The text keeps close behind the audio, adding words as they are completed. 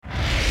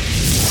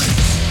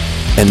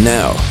And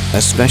now,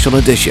 a special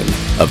edition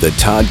of the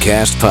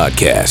Toddcast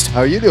podcast.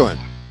 How are you doing?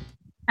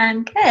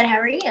 I'm good. How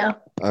are you?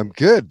 I'm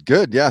good.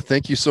 Good. Yeah.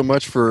 Thank you so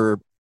much for,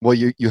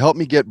 you helped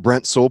me get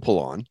Brent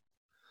Sopel on.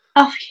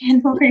 Oh, yeah,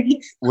 no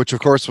worries. Which of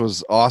course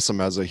was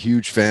awesome as a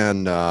huge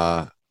fan,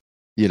 of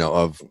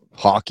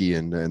hockey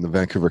and the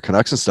Vancouver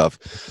Canucks and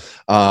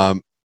stuff.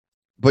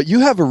 But you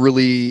have a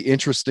really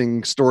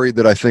interesting story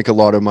that I think a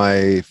lot of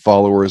my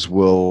followers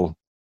will,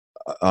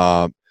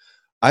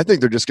 I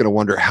think they're just going to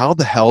wonder, how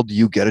the hell do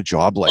you get a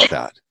job like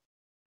that?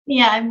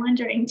 Yeah, I'm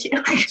wondering too.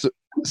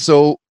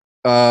 So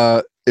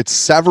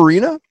it's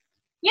Savarina?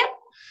 Yep.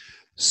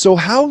 So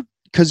how,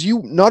 because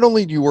you, not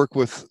only do you work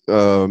with,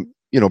 Brent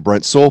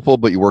Sopel,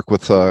 but you work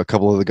with a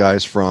couple of the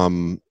guys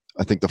from,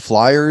 I think, the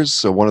Flyers.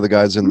 So one of the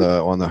guys on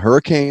the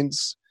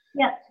Hurricanes.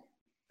 Yeah.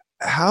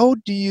 How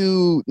do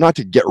you, not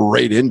to get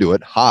right into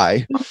it,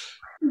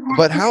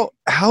 but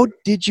how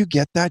did you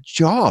get that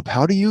job?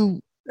 How did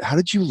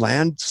you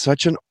land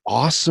such an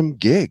awesome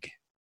gig?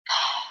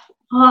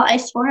 Well, I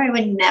swore I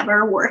would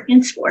never work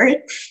in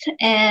sports.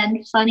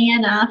 And funny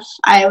enough,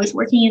 I was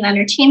working in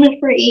entertainment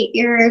for 8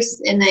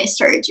 years, and I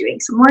started doing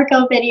some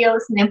workout videos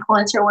and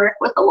influencer work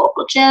with a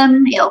local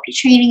gym, ALP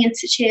Training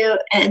Institute,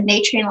 and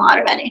they train a lot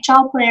of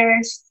NHL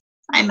players.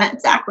 I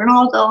met Zach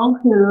Ronaldo,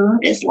 who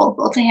is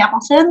local to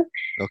Hamilton.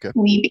 Okay.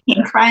 We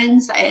became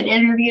friends. I had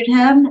interviewed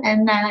him,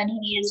 and then he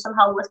needed some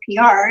help with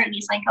PR, and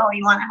he's like, "Oh,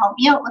 you want to help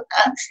me out with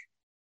this?"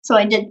 So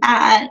I did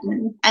that,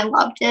 and I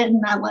loved it,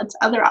 and that led to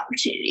other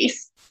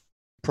opportunities.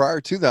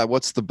 Prior to that,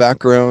 what's the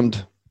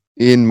background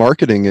in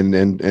marketing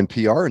and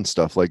PR and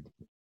stuff? Like,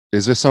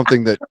 is this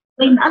something that...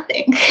 Absolutely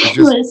nothing. It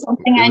was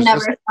something I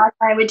never thought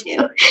I would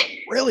do.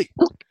 Really?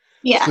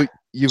 Yeah. So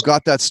you've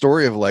got that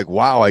story of like,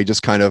 wow, I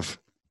just kind of,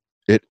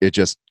 it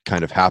just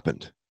kind of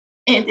happened.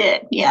 It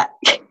did, yeah.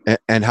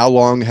 And how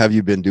long have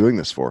you been doing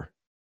this for?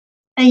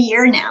 A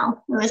year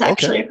now. It was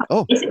actually a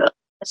couple days ago.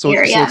 So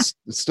it's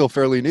still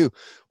fairly new.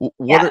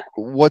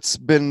 What's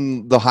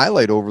been the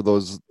highlight over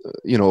those,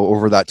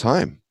 over that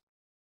time?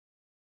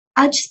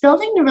 Just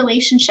building the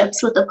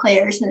relationships with the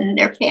players and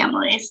their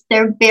families.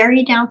 They're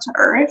very down to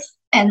earth.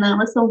 And that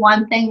was the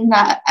one thing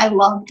that I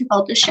loved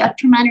about the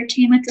shift from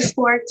entertainment to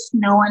sports.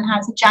 No one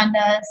has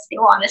agendas. They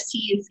want to see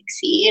you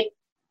succeed.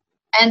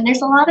 And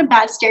there's a lot of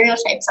bad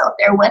stereotypes out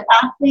there with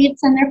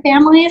athletes and their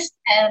families,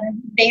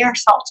 and they are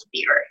salt of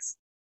the earth.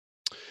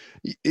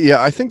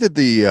 Yeah, I think that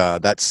the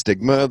that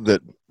stigma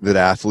that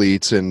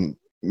athletes and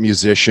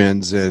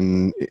musicians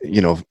and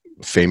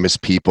famous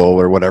people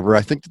or whatever,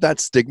 I think that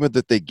stigma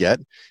that they get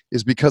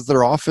is because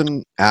they're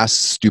often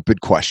asked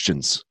stupid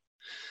questions,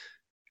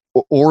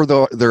 or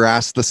they're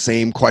asked the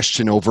same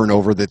question over and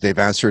over that they've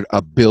answered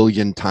a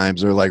billion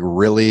times. They're like,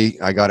 really?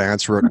 I got to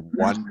answer it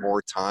one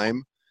more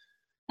time?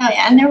 Oh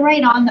yeah, and they're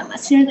right on them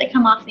as soon as they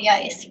come off the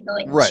ice. They're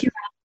like, right.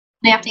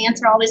 They have to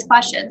answer all these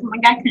questions. I'm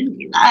like, I couldn't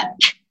do that.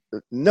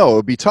 No,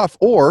 it'd be tough.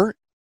 Or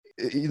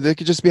they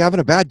could just be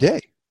having a bad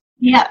day.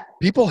 Yeah.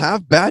 People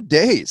have bad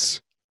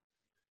days.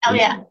 Oh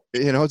yeah.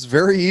 It's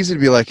very easy to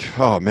be like,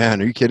 oh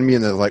man, are you kidding me?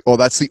 And they're like, oh,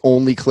 that's the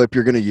only clip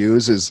you're going to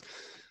use is...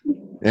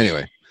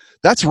 Anyway,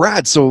 that's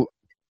rad. So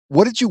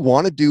what did you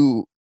want to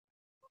do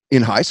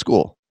in high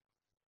school?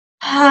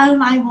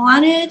 I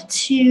wanted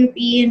to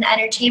be an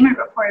entertainment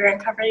reporter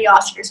and cover the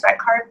Oscars red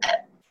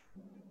carpet.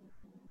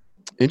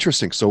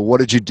 Interesting. So what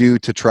did you do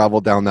to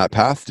travel down that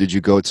path? Did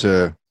you go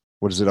to,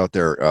 what is it out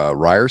there,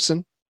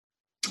 Ryerson?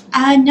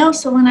 No.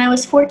 So when I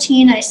was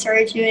 14, I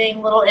started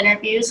doing little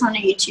interviews on a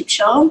YouTube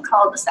show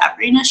called The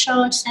Savarina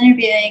Show, just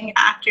interviewing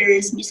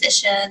actors,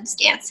 musicians,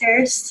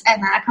 dancers.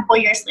 And then a couple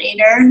years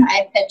later,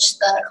 I pitched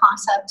the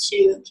concept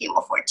to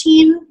Cable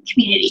 14,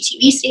 community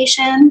TV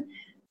station.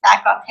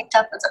 That got picked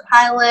up as a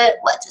pilot,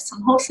 led to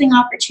some hosting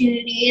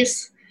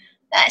opportunities.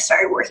 Then I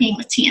started working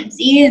with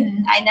TMZ,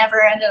 and I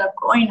never ended up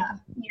going to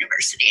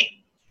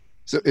university.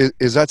 So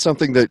is that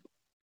something that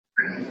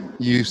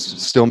you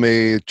still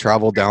may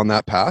travel down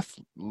that path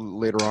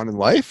later on in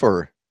life,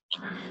 or?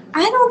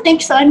 I don't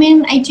think so. I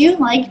mean, I do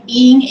like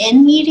being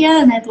in media,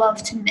 and I'd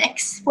love to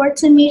mix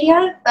sports and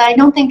media, but I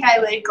don't think I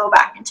would go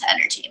back into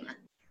entertainment.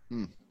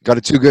 Got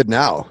it too good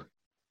now.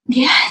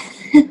 Yeah.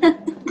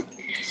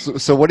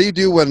 So what do you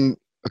do when...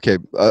 Okay,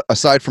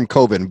 aside from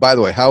COVID, and by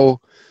the way,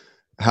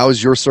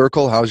 how's your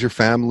circle? How's your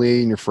family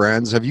and your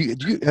friends? Have you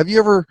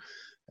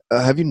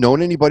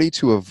known anybody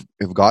to have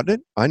gotten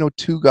it? I know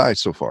 2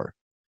 guys so far.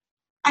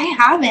 I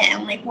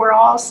haven't. Like, we're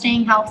all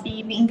staying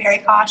healthy, being very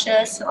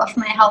cautious. I left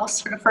my house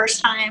for the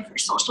first time for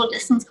social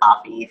distance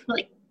coffee for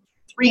like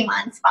 3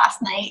 months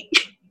last night.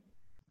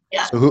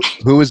 Yeah. So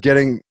who is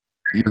getting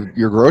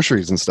your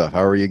groceries and stuff?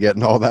 How are you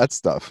getting all that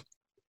stuff?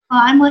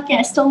 Well, I'm lucky.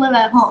 I still live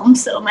at home,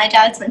 so my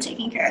dad's been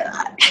taking care of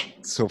that.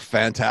 So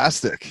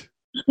fantastic.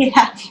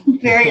 Yeah,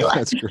 very lucky.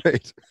 That's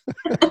great.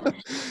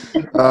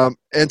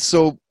 And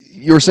so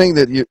you were saying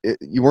that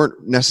you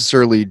weren't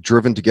necessarily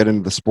driven to get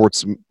into the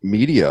sports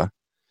media.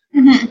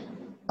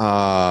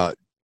 Mm-hmm.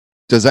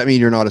 Does that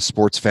mean you're not a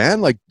sports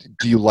fan? Like,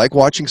 do you like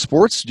watching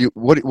sports?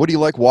 What do you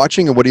like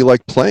watching, and what do you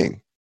like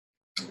playing?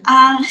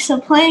 So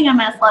playing,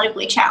 I'm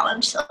athletically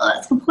challenged, so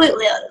that's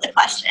completely out of the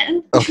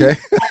question. Okay.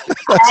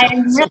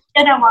 I'm really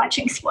good at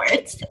watching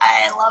sports.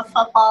 I love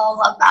football,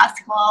 love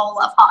basketball,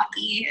 love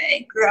hockey.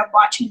 I grew up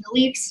watching the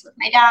Leafs with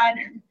my dad,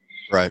 and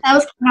Right. that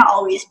was kind of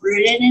always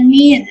rooted in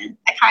me. And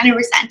I kind of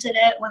resented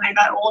it when I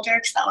got older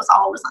because that was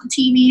always on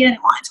TV and I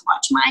wanted to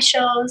watch my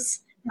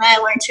shows. And I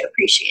learned to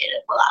appreciate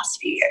it the last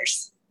few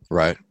years.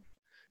 Right.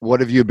 What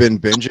have you been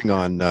binging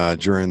on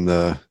during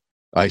the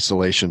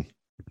isolation?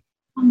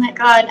 Oh my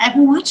God, I've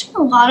been watching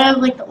a lot of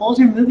like the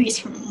older movies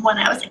from when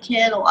I was a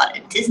kid, a lot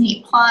of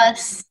Disney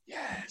Plus.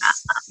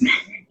 Yes.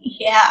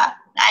 Yeah,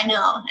 I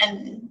know.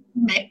 And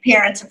my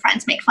parents and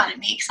friends make fun of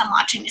me because I'm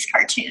watching these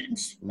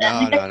cartoons.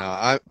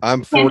 No.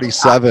 I'm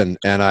 47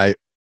 and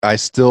I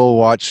still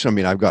watch. I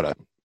mean, I've got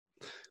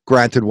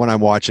granted when I'm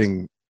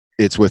watching,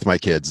 it's with my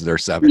kids. They're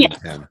 7 and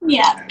 10.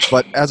 Yeah.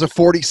 But as a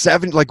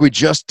 47, like we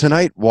just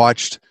tonight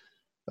watched,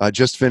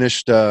 just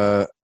finished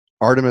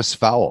Artemis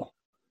Fowl.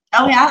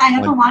 Oh yeah, I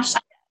haven't watched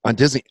that. On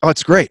Disney. Oh,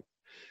 it's great.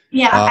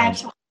 Yeah, I have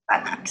to watch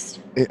that next.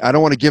 I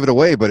don't want to give it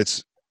away, but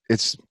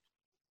it's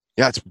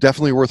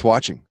definitely worth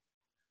watching.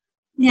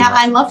 Yeah,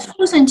 I love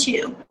Frozen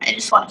 2. I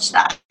just watched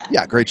that.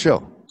 Yeah, great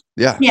show.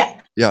 Yeah.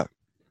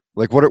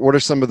 Like what are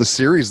some of the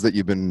series that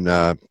you've been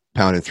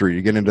pounding through?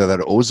 You get into that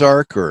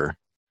Ozark or?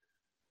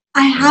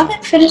 I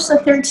haven't finished the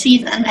third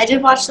season. I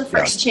did watch the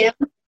first two.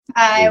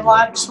 I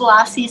watched the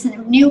last season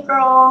of New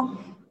Girl,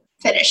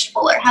 finished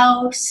Fuller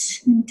House,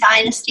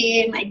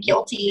 Dynasty, my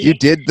guilty. You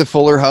did the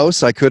Fuller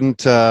House? I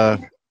couldn't. I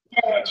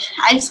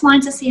just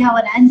wanted to see how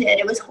it ended.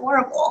 It was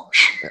horrible.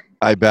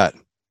 I bet.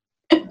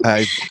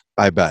 I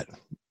bet.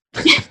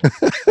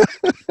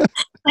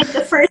 Like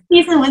the first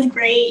season was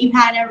great. You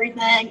had everyone,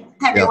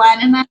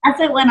 and then as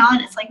it went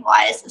on, it's like,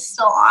 why is this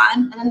still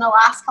on? And then the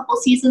last couple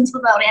seasons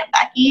without Aunt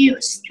Becky, it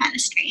was just kind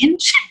of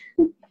strange.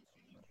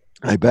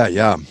 I bet,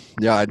 yeah.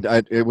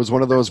 It was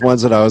one of those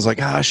ones that I was like,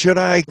 should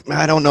I?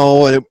 I don't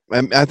know.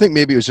 I think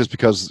maybe it was just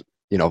because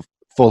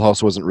Full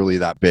House wasn't really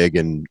that big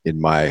in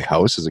my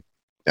house as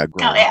a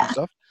growing up and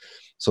stuff.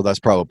 So that's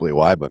probably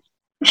why. But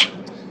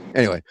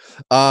anyway,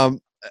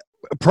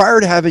 prior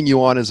to having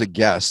you on as a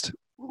guest,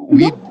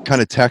 we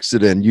kind of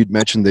texted and you'd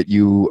mentioned that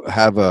you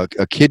have a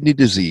kidney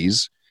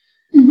disease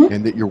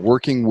and that you're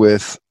working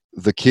with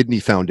the Kidney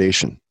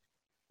Foundation.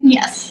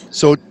 Yes.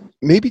 So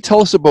maybe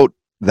tell us about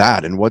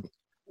that and what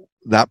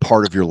that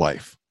part of your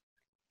life.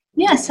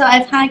 Yeah, so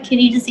I've had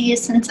kidney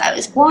disease since I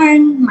was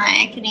born.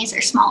 My kidneys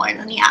are smaller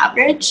than the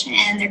average,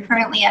 and they're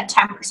currently at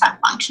 10%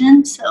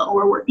 function, so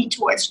we're working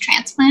towards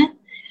transplant.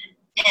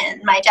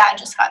 And my dad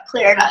just got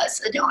cleared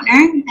as a donor,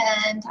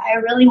 and I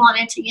really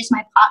wanted to use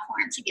my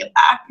platform to give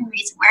back and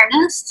raise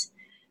awareness.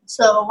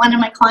 So one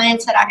of my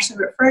clients had actually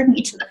referred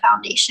me to the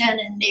foundation,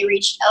 and they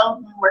reached out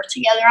and worked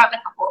together on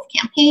a couple of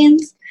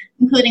campaigns,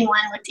 including one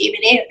with David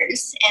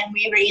Ayers, and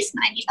we raised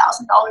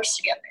 $90,000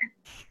 together.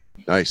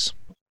 Nice.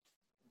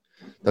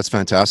 That's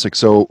fantastic.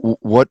 So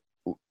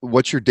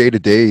what's your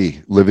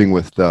day-to-day living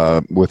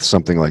with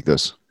something like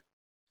this?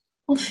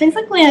 Well,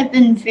 physically, I've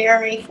been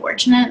very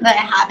fortunate that I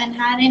haven't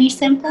had any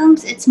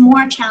symptoms. It's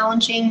more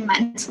challenging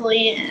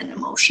mentally and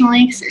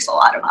emotionally because there's a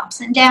lot of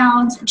ups and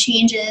downs and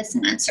changes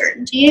and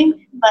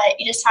uncertainty. But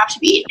you just have to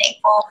be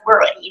thankful for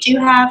what you do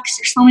have because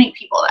there's so many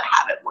people that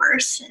have it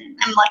worse. And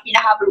I'm lucky to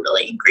have a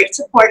really great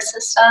support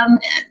system,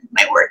 and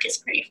my work is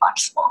pretty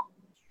flexible.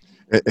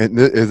 And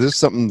is this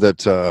something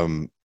that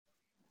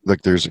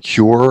like there's a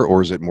cure,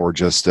 or is it more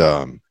just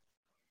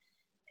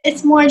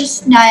It's more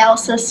just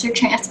dialysis or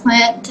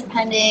transplant,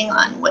 depending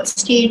on what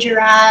stage you're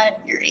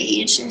at, your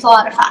age. There's a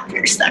lot of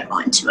factors that go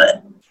into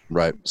it.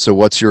 Right. So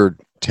what's your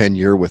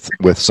tenure with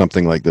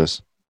something like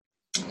this?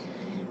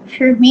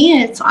 For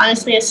me, it's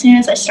honestly as soon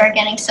as I start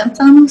getting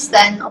symptoms,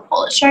 then they'll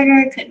pull the trigger.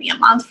 It could be a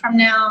month from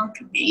now, it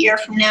could be a year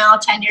from now,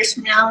 10 years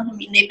from now. I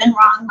mean, they've been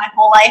wrong my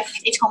whole life.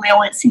 They told me I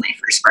wouldn't see my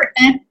first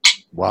birthday.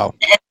 Wow.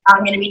 And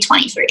I'm going to be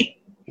 23.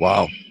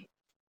 Wow.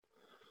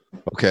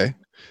 Okay.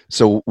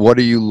 So what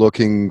are you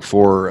looking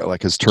for,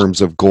 like, as terms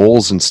of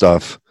goals and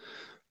stuff?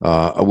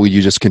 Will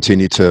you just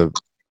continue to,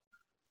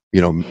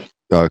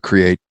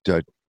 create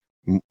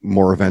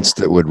more events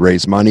that would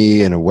raise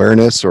money and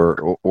awareness,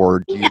 or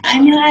do you? Yeah,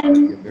 I mean,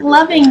 I'm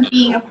loving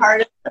being a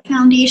part of the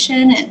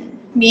foundation, and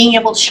being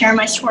able to share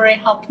my story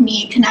helped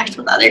me connect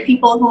with other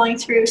people going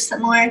through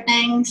similar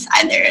things.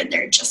 Either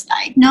they're just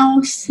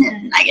diagnosed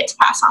and I get to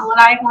pass on what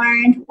I've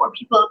learned, or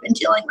people who have been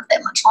dealing with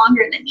it much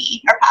longer than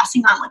me are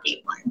passing on what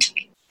they've learned.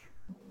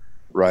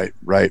 Right.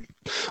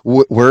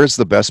 Where is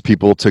the best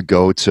people to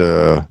go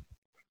to,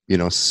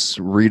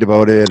 read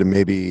about it and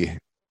maybe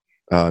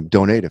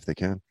donate if they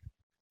can?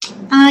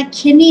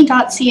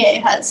 Kidney.ca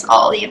has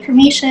all the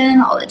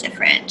information, all the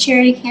different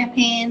charity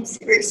campaigns.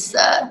 There's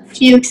a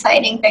few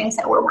exciting things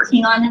that we're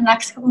working on in the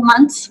next couple of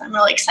months. I'm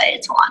really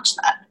excited to launch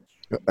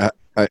that.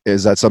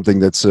 Is that something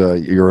that's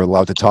you're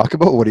allowed to talk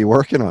about? What are you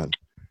working on?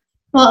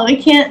 Well,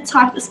 we can't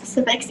talk the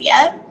specifics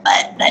yet,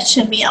 but that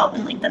should be out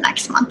in like the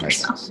next month or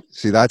so.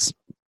 See, that's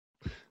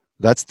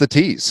That's the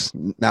tease.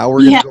 Now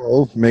we're going to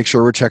go make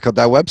sure we check out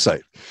that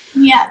website.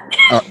 Yeah.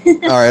 All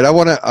right. I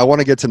want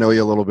to get to know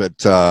you a little bit,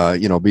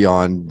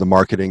 beyond the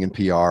marketing and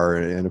PR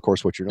and of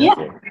course what you're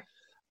known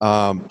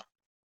for.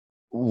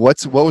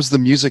 What was the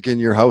music in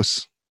your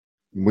house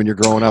when you're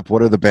growing up?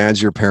 What are the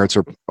bands your parents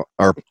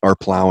are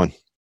plowing?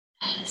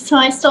 So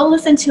I still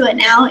listen to it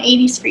now.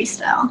 80s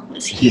freestyle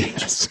was huge.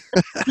 Yes.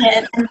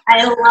 And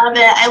I love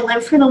it. I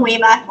live for the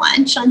Wayback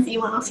Lunch on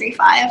Z1035.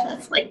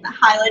 That's like the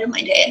highlight of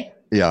my day.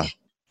 Yeah.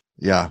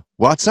 Yeah.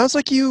 Well, it sounds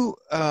like you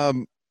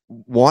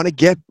want to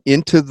get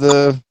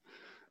into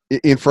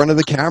in front of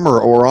the camera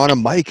or on a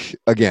mic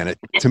again.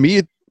 To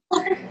me,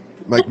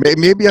 like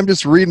maybe I'm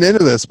just reading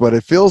into this, but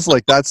it feels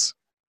like that's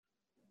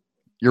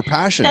your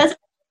passion.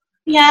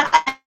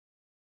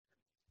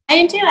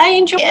 I do. I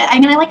enjoy it.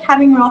 I mean, I like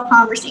having real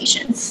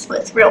conversations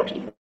with real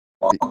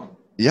people.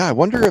 Yeah, I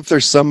wonder if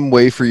there's some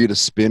way for you to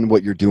spin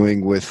what you're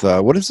doing with,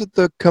 what is it,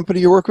 the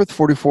company you work with,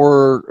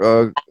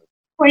 44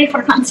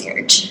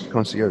 Concierge.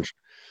 Concierge.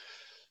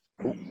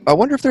 I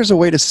wonder if there's a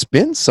way to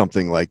spin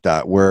something like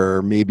that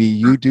where maybe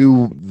you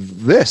do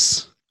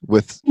this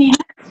with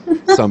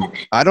some,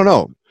 I don't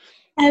know.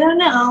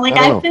 Like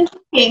I've been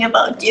thinking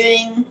about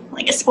doing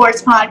like a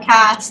sports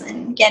podcast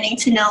and getting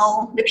to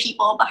know the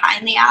people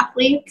behind the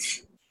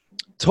athletes.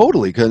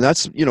 Totally, because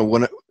that's,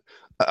 when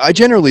I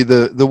generally,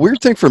 the weird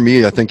thing for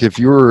me, I think if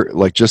you were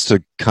like just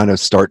to kind of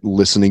start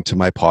listening to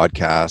my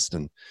podcast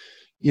and,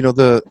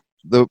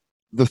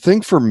 the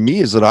thing for me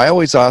is that I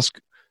always ask,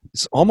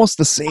 it's almost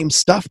the same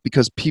stuff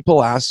because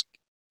people ask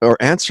or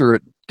answer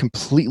it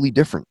completely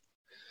different.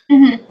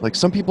 Mm-hmm. Like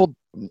some people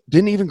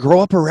didn't even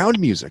grow up around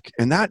music,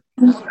 and that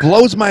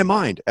blows my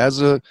mind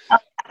as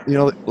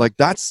like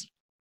that's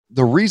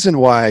the reason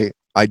why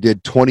I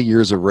did 20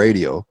 years of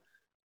radio.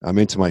 I'm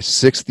into my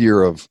 6th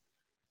year of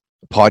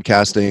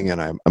podcasting,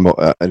 and I'm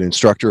an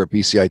instructor at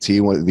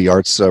BCIT, one of the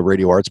arts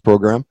radio arts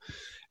program.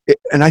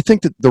 And I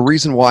think that the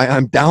reason why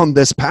I'm down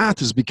this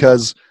path is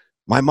because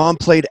my mom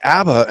played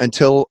ABBA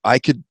until I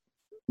could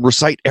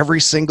recite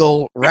every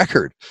single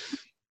record.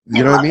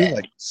 You know what I mean?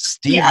 Like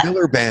Steve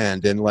Miller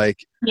Band and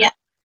like,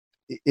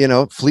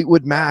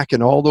 Fleetwood Mac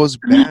and all those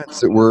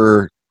bands that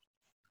were,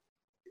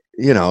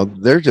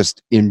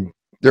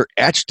 they're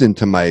etched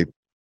into my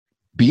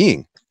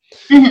being.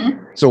 Mm-hmm.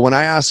 So when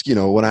I ask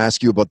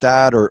you about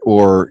that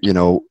or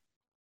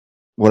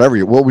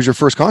whatever, what was your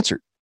first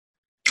concert?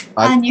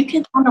 New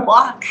Kids on the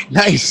Block.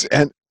 Nice.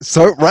 And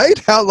so, right?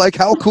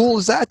 How cool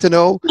is that to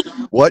know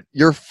what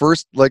your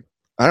first, like,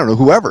 I don't know,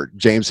 whoever,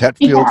 James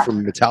Hetfield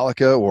from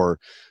Metallica or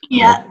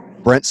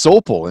Brent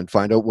Sopel, and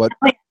find out what,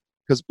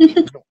 because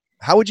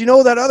how would you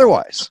know that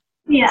otherwise?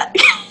 Yeah.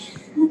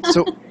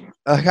 So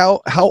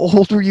how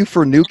old were you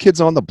for New Kids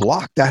on the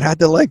Block? That had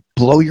to like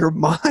blow your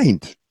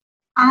mind.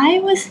 I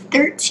was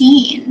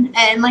 13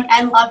 and like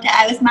I loved it.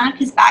 I was mad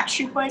because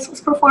Backstreet Boys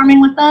was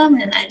performing with them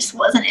and I just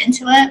wasn't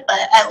into it, but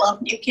I love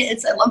New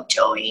Kids. I love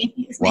Joey.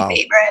 He was my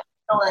favorite.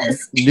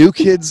 New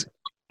Kids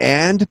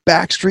and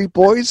Backstreet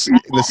Boys?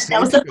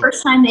 That was the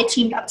first time they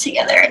teamed up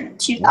together in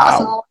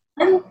 2011.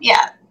 Wow.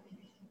 Yeah.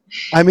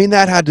 I mean,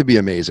 that had to be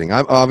amazing.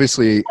 I'm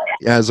obviously,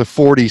 as a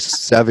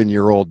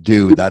 47-year-old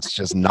dude, that's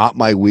just not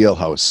my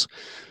wheelhouse.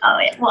 Oh,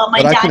 yeah. Well,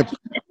 my dad...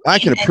 I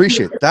can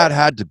appreciate that.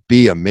 Had to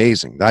be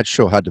amazing. That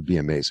show had to be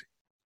amazing.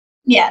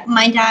 Yeah,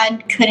 my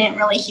dad couldn't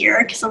really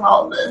hear because of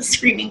all the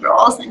screaming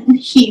girls, and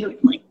he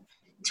like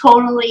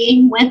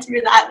totally went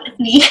through that with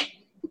me.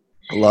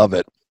 I love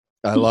it.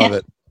 I love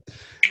it.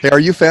 Hey,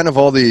 are you a fan of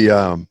all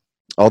the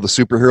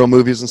superhero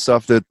movies and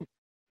stuff that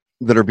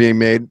are being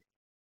made?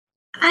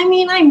 I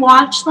mean, I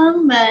watch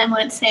them, but I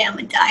wouldn't say I'm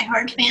a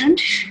diehard fan.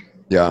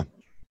 Yeah.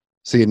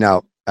 See,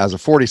 now, as a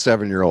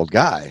 47-year-old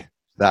guy,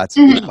 that's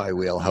in my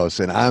wheelhouse,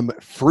 and I'm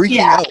freaking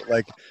out.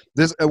 Like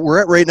this, we're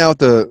at right now at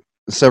the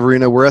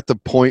Severina. We're at the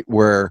point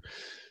where,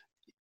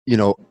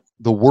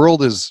 the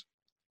world it's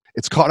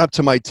caught up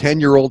to my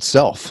 10-year-old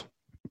self.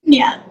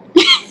 Yeah.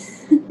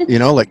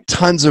 Like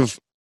tons of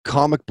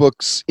comic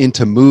books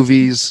into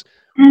movies,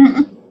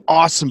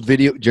 awesome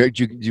video. Do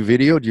you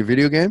video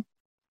game?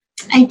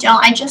 I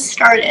don't. I just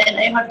started.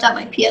 I hooked up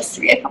my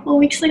PS3 a couple of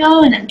weeks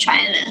ago, and I'm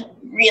trying to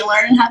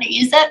relearn how to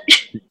use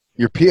it.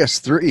 Your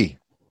PS3?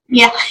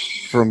 Yeah.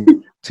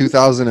 From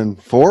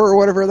 2004 or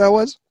whatever that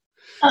was?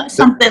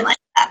 Something like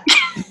that.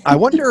 I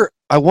wonder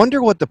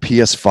what the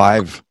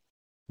PS5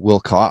 will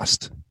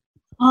cost.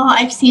 Oh,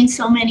 I've seen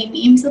so many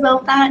memes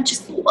about that.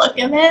 Just the look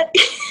of it.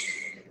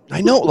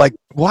 I know. Like,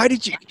 why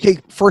did you... Okay,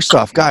 first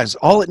off, guys,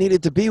 all it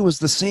needed to be was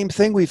the same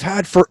thing we've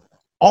had for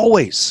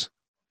always.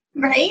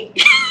 Right?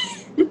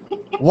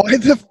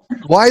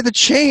 Why the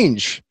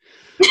change?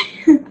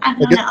 I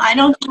don't know. I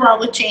don't do well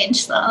with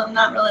change, so I'm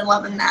not really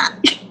loving that.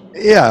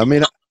 Yeah, I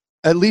mean,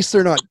 at least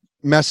they're not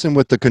messing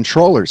with the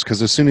controllers,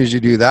 because as soon as you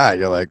do that,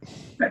 you're like,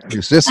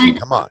 your system,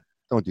 come on,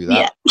 don't do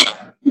that.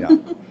 Yeah.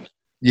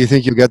 You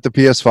think you'll get the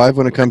PS5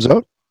 when it comes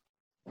out?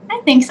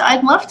 I think so.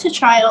 I'd love to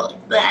try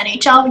out the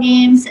NHL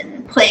games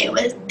and play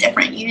with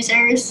different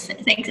users. I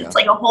think it's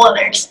like a whole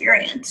other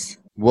experience.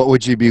 What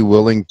would you be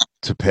willing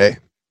to pay?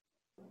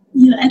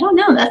 Yeah, I don't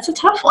know. That's a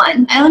tough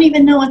one. I don't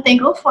even know what they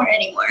go for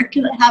anymore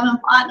because I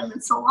haven't bought them in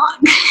so long.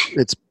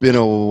 It's been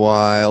a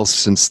while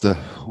since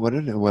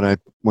when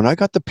I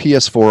got the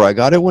PS4, I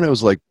got it when it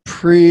was like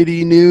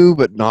pretty new,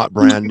 but not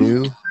brand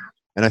new.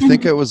 And I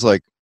think it was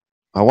like,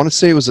 I want to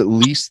say it was at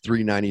least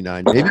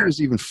 $3.99. Maybe it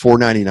was even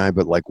 $4.99,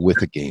 but like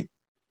with a game.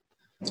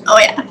 Oh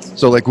yeah.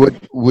 So like,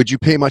 would you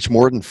pay much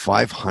more than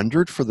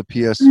 $500 for the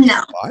PS5?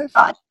 No.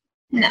 God,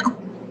 no.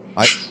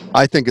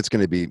 I think it's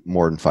going to be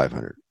more than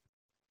 $500.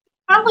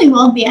 Probably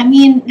will be. I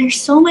mean, there's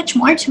so much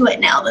more to it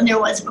now than there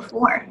was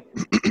before.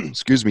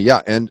 Excuse me.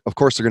 Yeah, and of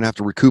course they're going to have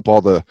to recoup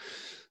all the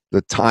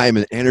time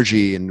and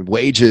energy and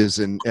wages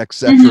and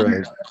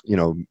etc. You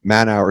know,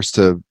 man hours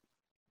to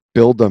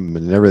build them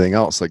and everything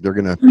else. Like they're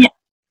gonna.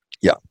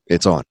 Yeah,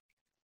 it's on.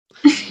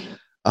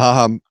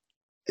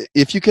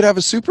 If you could have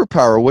a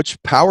superpower,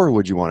 which power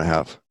would you want to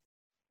have?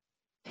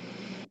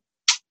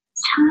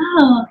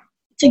 Oh,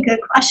 it's a good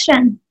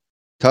question.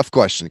 Tough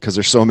question because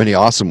there's so many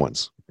awesome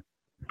ones.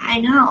 I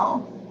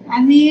know.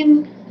 I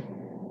mean,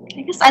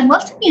 I guess I'd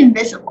love to be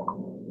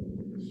invisible.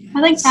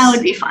 I think that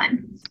would be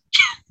fun.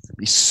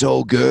 Be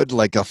so good,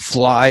 like a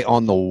fly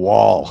on the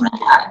wall.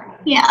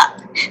 Yeah.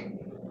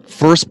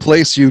 First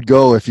place you'd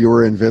go if you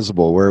were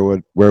invisible, where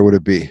would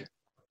it be?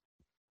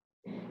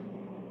 I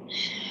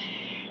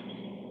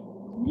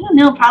don't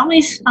know,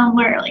 probably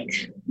somewhere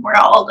like where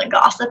all the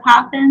gossip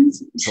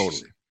happens.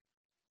 Totally.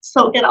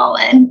 Soak it all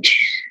in.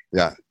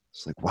 Yeah.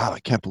 It's like, wow, I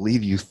can't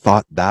believe you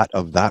thought that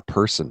of that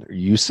person.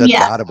 You said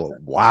that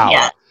about,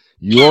 wow,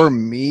 you're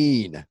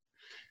mean.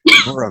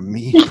 You're a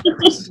mean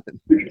person.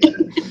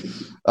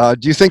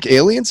 Do you think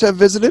aliens have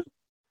visited?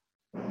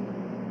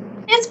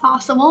 It's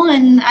possible,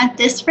 and at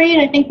this rate,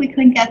 I think we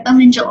could get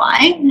them in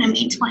July. I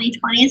mean,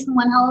 2020 is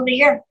one hell of a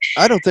year.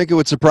 I don't think it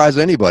would surprise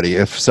anybody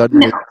if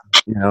suddenly,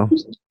 you know,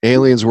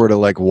 aliens were to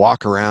like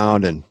walk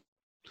around and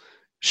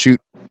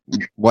shoot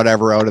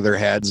whatever out of their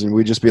heads, and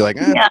we'd just be like,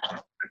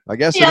 I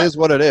guess it is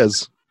what it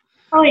is.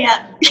 Oh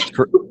yeah.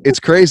 It's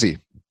crazy.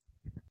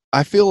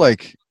 I feel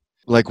like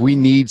we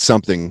need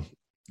something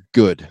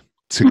good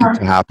to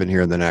happen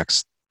here in the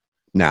next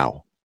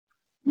now.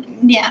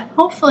 Yeah,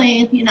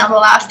 hopefully, you know, the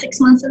last 6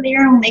 months of the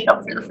year will make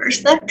up for the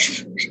first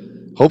 6.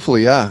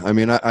 Hopefully, yeah. I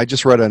mean, I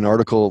just read an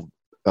article.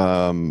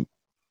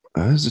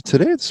 Is it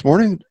today, this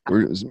morning,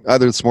 or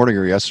either this morning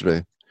or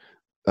yesterday?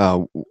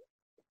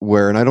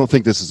 Where, and I don't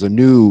think this is a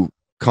new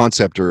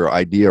concept or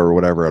idea or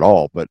whatever at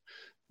all, but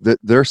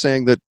they're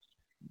saying that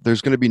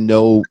there's going to be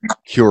no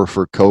cure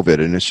for COVID,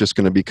 and it's just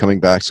going to be coming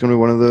back. It's going to be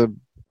one of the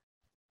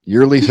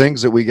yearly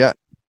things that we get.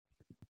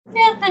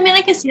 Yeah, I mean,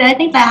 I can see that. I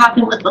think that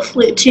happened with the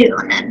flu too,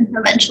 and then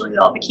eventually we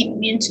all became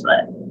immune to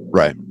it.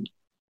 Right.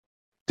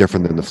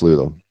 Different than the flu,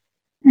 though.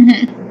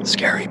 Mm-hmm.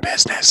 Scary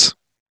business.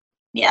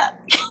 Yeah.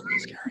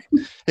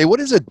 Scary. Hey, what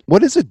is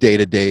a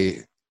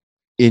day-to-day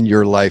in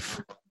your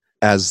life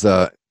as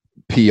the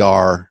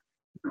PR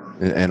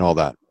and all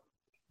that?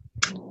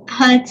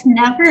 It's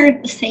never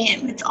the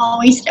same. It's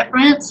always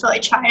different. So I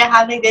try to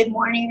have a good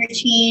morning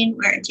routine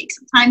where I take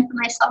some time for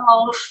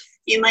myself,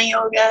 do my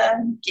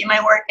yoga, do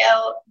my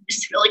workout,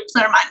 just to really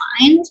clear my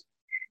mind.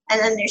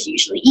 And then there's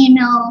usually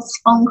emails,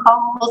 phone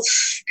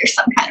calls, there's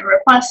some kind of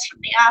request from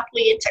the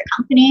athletes or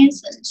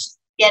companies, and just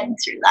getting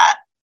through that.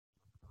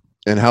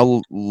 And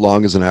how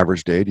long is an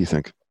average day, do you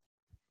think?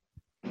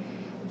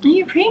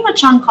 You're pretty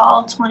much on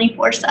call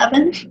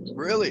 24/7.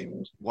 Really?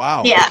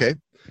 Wow. Yeah. Okay.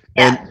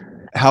 Yeah.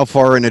 And how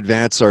far in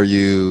advance are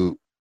you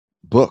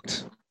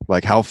booked?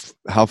 Like how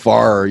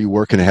far are you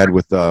working ahead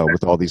with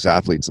all these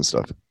athletes and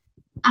stuff?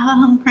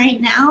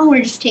 Right now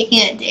we're just taking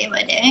it day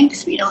by day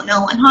because we don't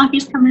know when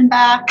hockey's coming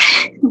back.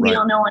 We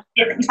don't know when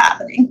anything's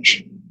happening.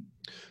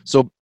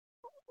 So,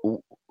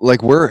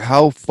 like,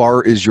 how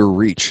far is your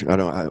reach?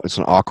 It's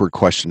an awkward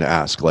question to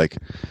ask. Like,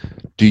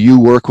 do you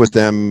work with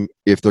them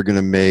if they're going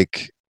to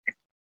make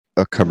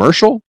a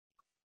commercial?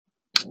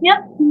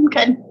 Yep,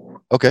 good.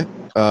 Okay.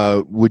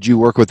 Would you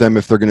work with them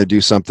if they're going to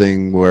do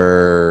something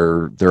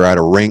where they're at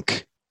a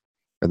rink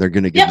and they're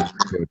going to give it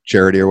to a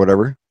charity or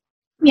whatever?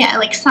 Yeah,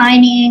 like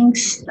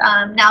signings.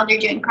 Now they're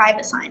doing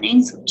private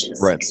signings, which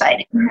is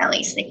exciting. At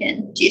least they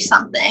can do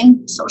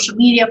something. Social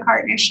media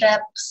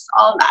partnerships,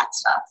 all that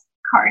stuff.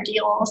 Car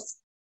deals.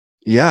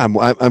 Yeah,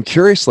 I'm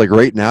curious. Like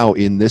right now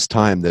in this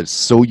time that's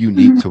so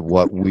unique to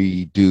what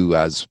we do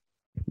as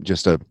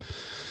just a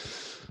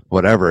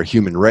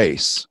human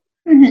race.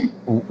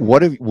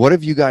 What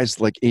have you guys,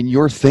 like, in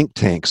your think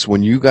tanks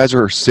when you guys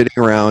are sitting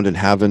around and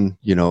having,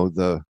 you know,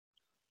 the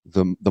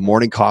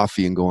morning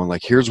coffee and going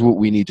like, here's what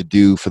we need to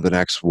do for the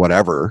next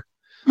whatever.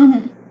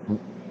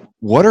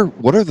 What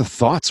are the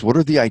thoughts? What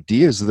are the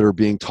ideas that are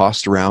being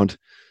tossed around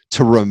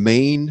to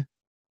remain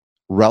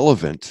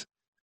relevant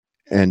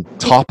and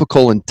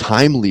topical and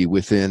timely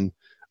within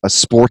a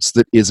sports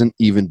that isn't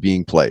even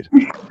being played?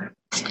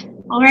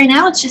 Well, right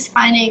now it's just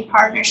finding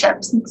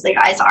partnerships since the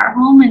guys are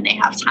home and they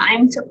have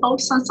time to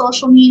post on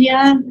social media.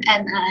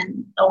 And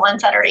then the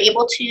ones that are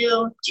able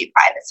to do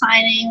private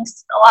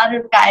signings. A lot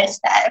of guys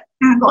that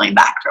are going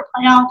back for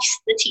playoffs,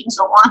 the teams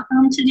don't want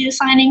them to do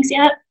signings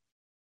yet.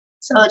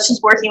 So it's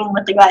just working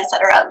with the guys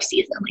that are out of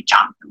season, like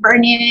Jonathan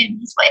Bernier and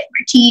his wife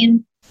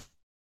Martine.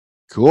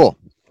 Cool.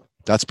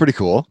 That's pretty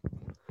cool.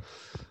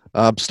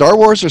 Star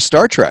Wars or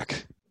Star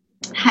Trek?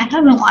 I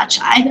haven't watched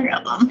either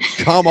of them.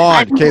 Come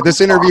on. Okay,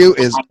 this interview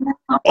is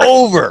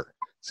over.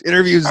 This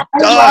interview's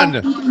done.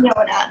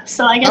 Yoda,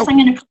 so I guess I'm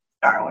going to put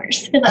Star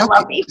Wars because I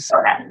love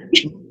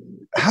Yoda.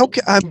 How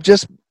can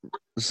this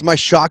is my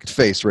shocked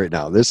face right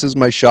now. This is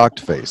my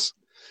shocked face.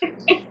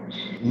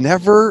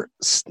 Never,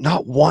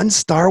 not one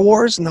Star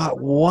Wars, not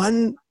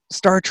one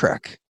Star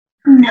Trek.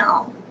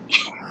 No.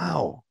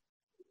 Wow.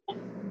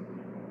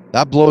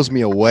 That blows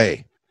me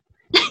away.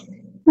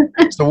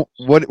 So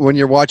when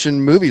you're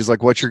watching movies,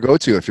 like what's your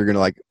go-to? If you're going to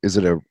like, is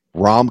it a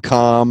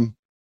rom-com?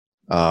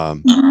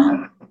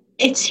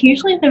 It's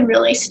usually the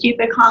really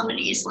stupid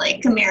comedies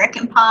like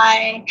American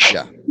Pie.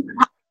 Yeah.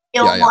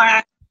 Gilmore.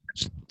 Yeah.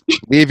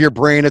 Leave your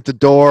brain at the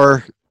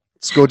door.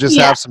 Let's go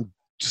have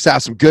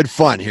some good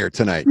fun here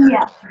tonight.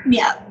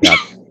 Yeah.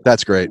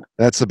 That's great.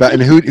 That's the best.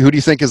 And who do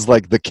you think is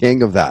like the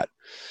king of that?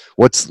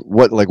 What's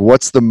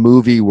the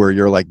movie where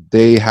you're like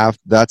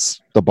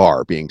that's the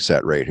bar being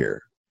set right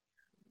here?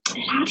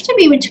 It'd have to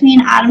be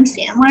between Adam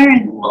Sandler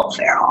and Will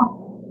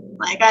Ferrell.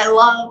 Like I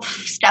love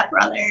Step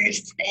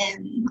Brothers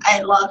and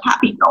I love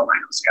Happy Gilmore.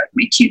 Those are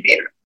my two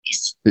favorite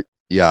movies.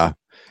 Yeah,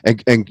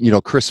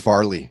 and Chris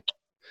Farley.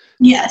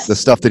 Yes. The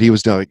stuff that he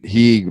was doing,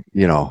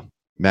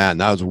 man,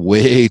 that was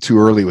way too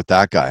early with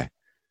that guy.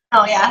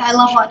 Oh yeah, I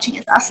love watching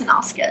his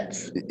SNL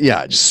skits.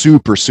 Yeah,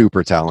 super,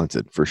 super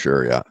talented for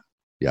sure.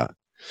 Yeah.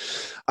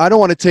 I don't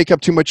want to take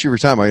up too much of your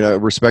time. I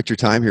respect your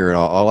time here, and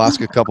I'll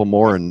ask a couple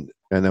more, and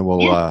then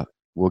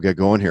we'll get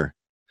going here.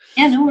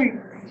 Yeah, no worries.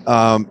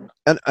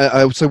 And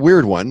it's a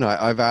weird one.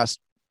 I've asked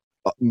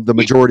the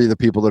majority of the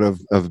people that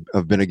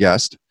have been a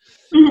guest.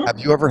 Mm-hmm. Have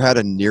you ever had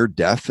a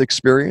near-death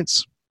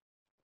experience?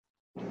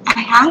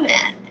 I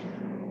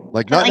haven't.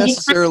 Like not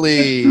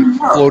necessarily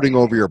floating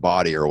over your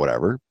body or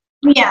whatever.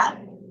 Yeah.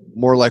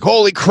 More like,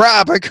 holy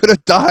crap, I could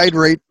have died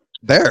right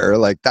there.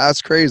 Like,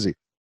 that's crazy.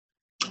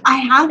 I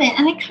haven't,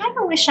 and I kind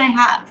of wish I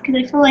have, because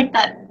I feel like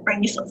that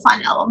brings a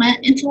fun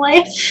element into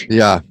life.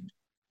 Yeah.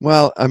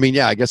 Well, I mean,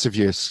 yeah, I guess if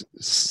you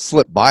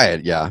slip by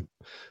it, yeah.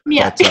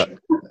 Yeah. But,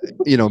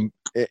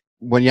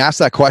 when you ask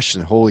that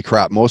question, holy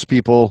crap, most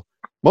people,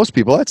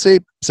 I'd say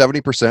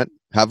 70%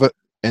 have it,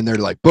 and they're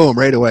like, boom,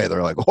 right away.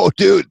 They're like, oh,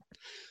 dude,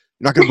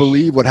 you're not going to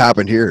believe what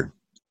happened here.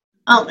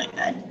 Oh, my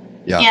God.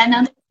 Yeah. Yeah, no,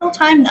 there's still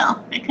time,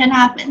 though. It could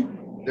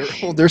happen.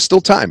 There's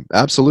still time.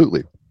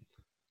 Absolutely.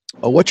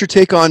 What's your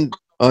take on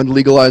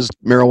legalized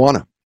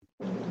marijuana?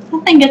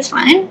 I think it's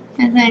fine.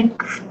 I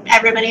think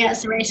everybody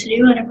has the right to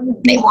do whatever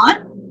they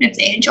want. If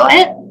they enjoy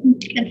it,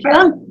 good for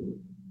them.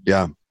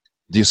 Yeah.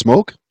 Do you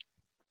smoke?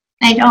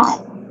 I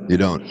don't. You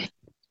don't?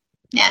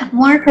 Yeah,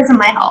 more because of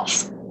my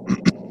health.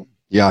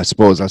 Yeah, I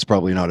suppose that's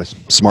probably not a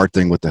smart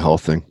thing with the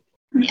health thing.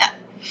 Yeah.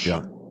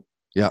 Yeah.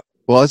 Yeah.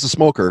 Well, as a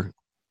smoker,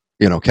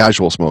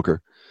 casual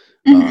smoker,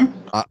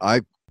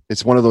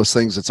 it's one of those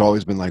things that's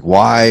always been like,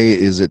 why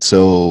is it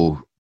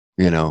so,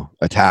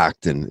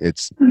 attacked? And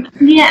it's...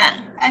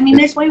 Yeah. I mean,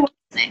 there's way worse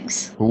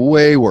things.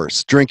 Way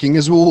worse. Drinking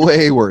is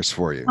way worse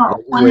for you.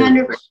 Oh,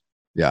 100%.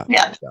 Yeah.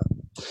 Yeah.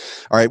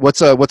 All right.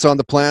 What's on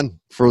the plan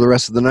for the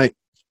rest of the night?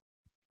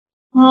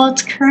 Well,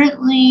 it's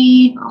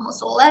currently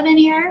almost 11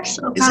 here,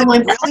 so is probably...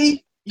 It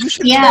really? You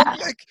should have told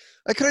me.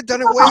 I could have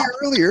done it way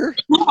earlier.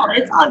 No,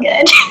 it's all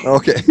good.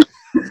 Okay.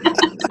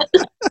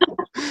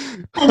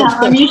 I know.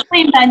 I'm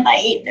usually in bed by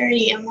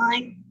 8:30. I'm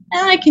like,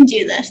 I can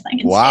do this. I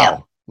can stay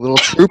up. Little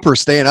trooper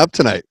staying up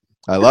tonight.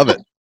 I love it.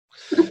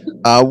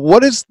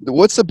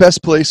 What's the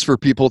best place for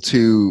people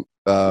to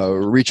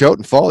reach out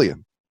and follow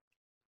you?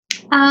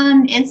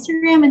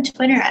 Instagram and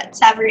Twitter at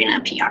Savarina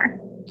PR.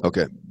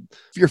 Okay.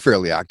 You're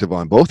fairly active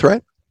on both,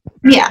 right?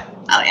 Yeah.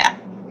 Oh, yeah.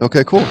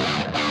 Okay, cool.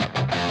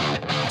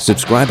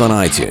 Subscribe on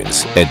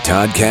iTunes at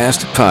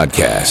Toddcast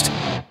Podcast.